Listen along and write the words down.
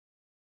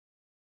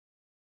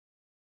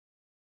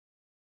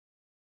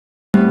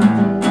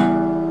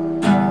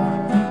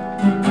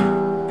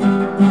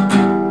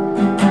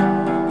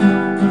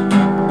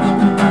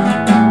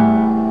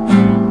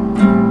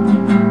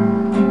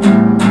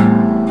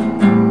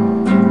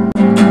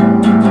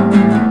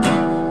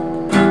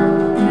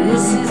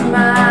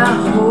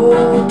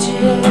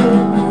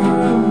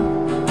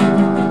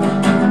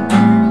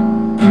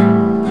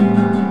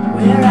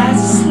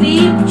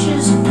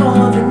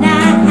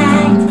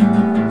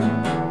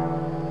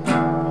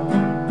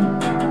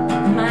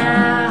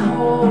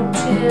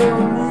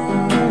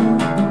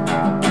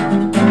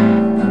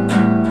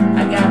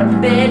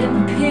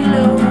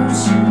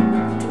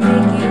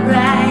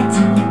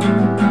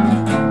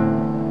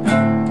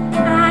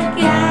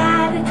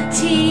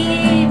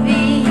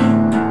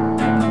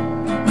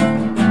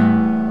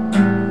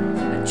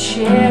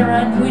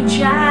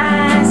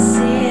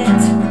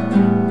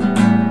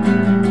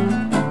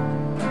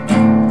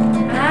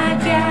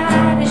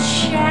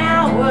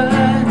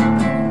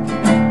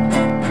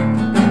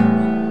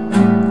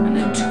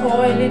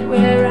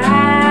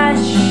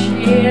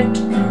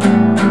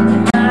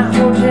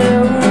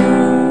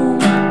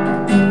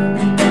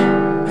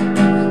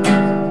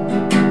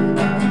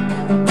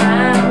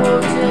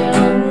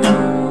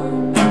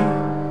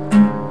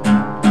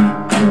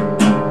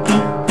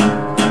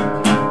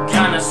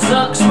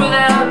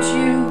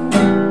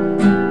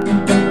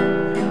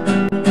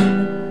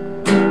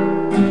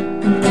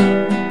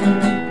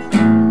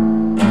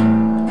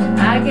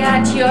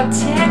your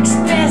text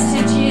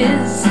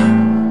messages,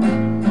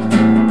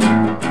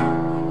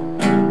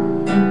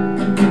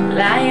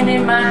 lying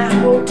in my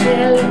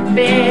hotel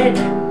bed.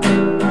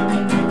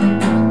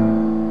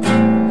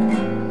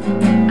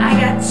 I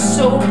got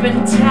soap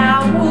and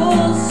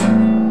towels,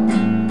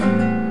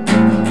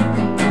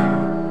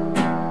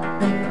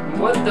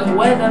 what the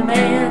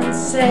weatherman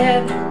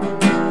said.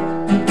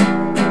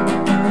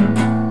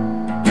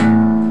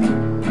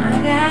 I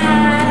got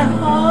a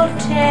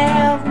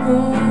hotel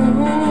room.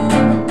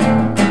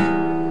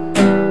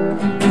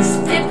 It's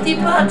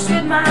 $50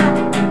 with my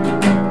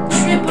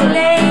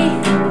AAA.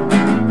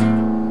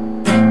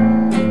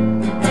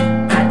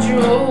 I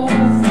drove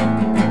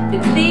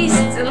at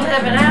least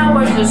 11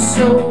 hours or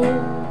so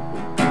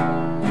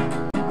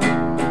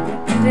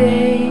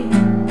today.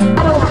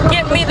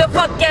 Get me the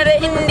fuck out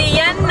of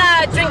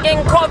Indiana,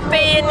 drinking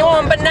coffee and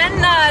warm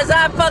bananas.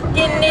 I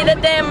fucking need a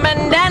damn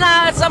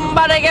bandana.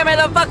 Somebody get me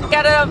the fuck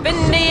out of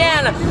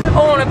Indiana. I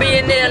wanna be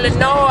in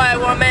Illinois,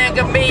 where a man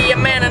can be a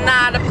man and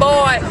not a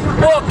boy.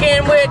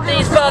 Walking with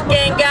these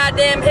fucking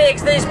goddamn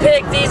hicks, these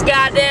pick, these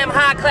goddamn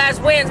high class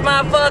winds.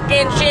 My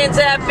fucking shins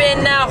have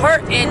been now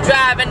hurting,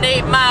 driving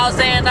 8 miles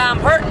and I'm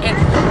hurting.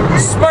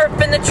 Smurf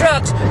in the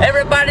trucks,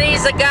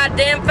 everybody's a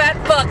goddamn fat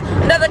fuck.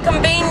 Another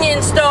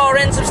convenience store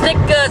and some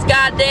stickers,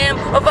 goddamn,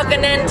 a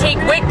fucking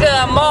antique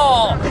wicker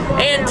mall,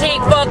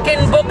 antique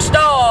fucking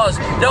bookstores.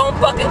 Don't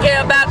fucking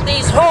care about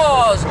these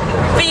whores.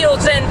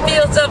 Fields and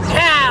fields of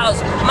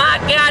cows.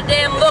 My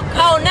goddamn look,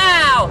 oh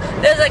now,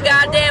 there's a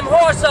goddamn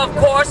horse of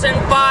course, and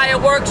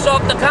fireworks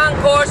off the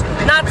concourse.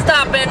 Not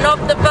stopping off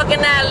the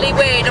fucking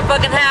alleyway to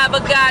fucking have a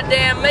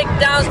goddamn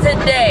McDonald's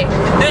today.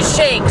 This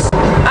shakes.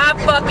 I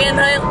fucking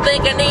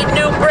think I need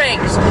new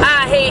brakes.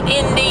 I hate